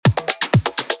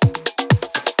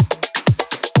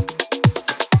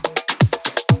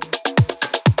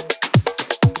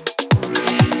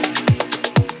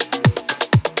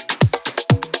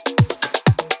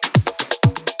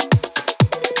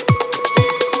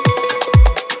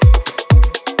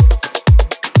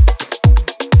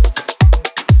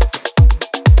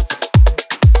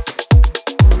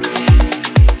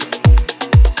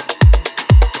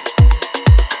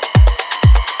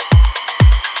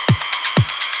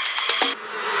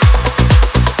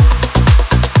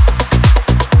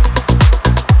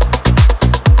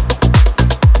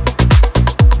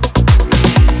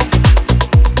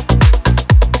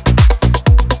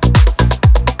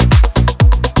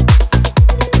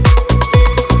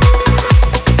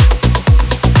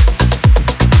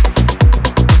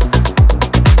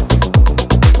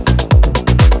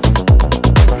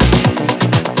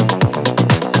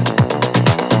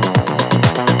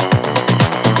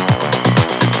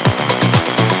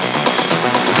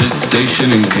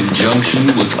station, in conjunction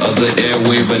with other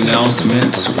airwave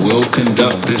announcements, will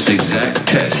conduct this exact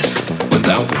test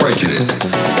without prejudice.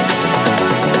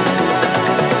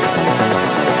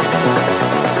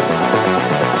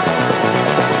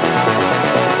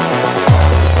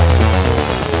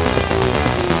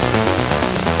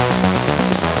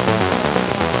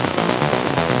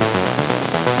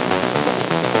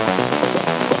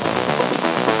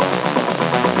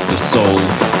 The soul,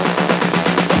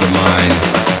 the mind,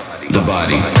 the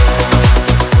body.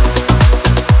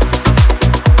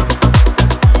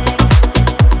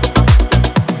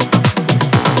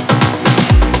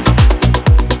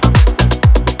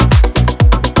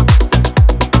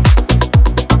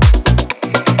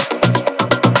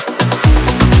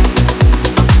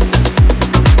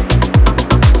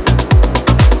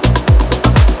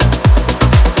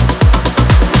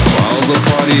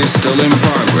 Is still in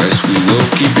progress. We will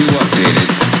keep you updated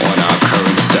on our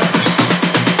current status.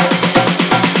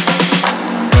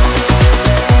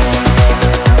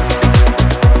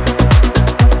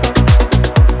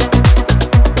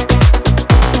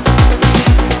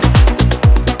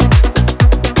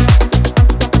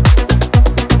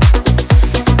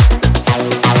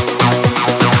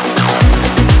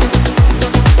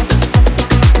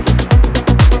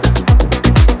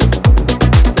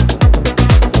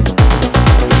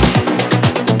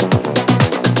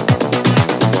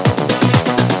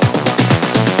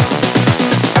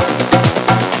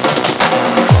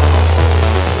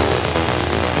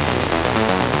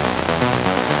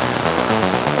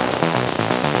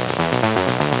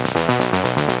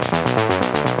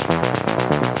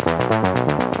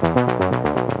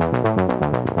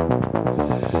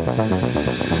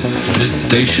 This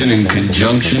station, in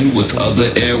conjunction with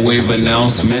other airwave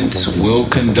announcements, will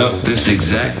conduct this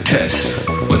exact test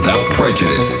without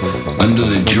prejudice under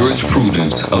the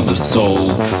jurisprudence of the soul,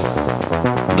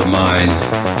 the mind,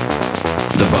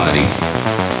 the body.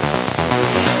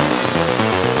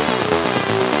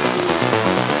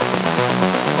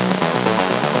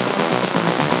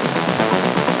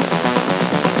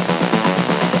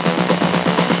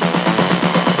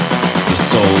 The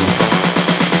soul,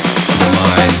 the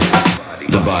mind,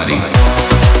 the body.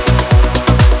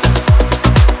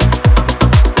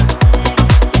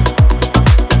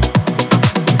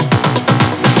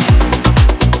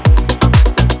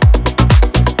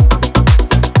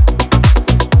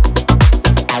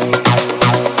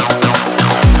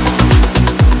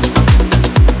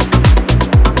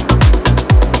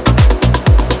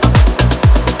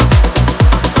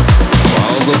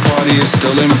 While the party is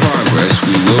still in progress,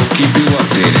 we will keep you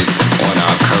updated on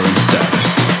our current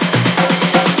status.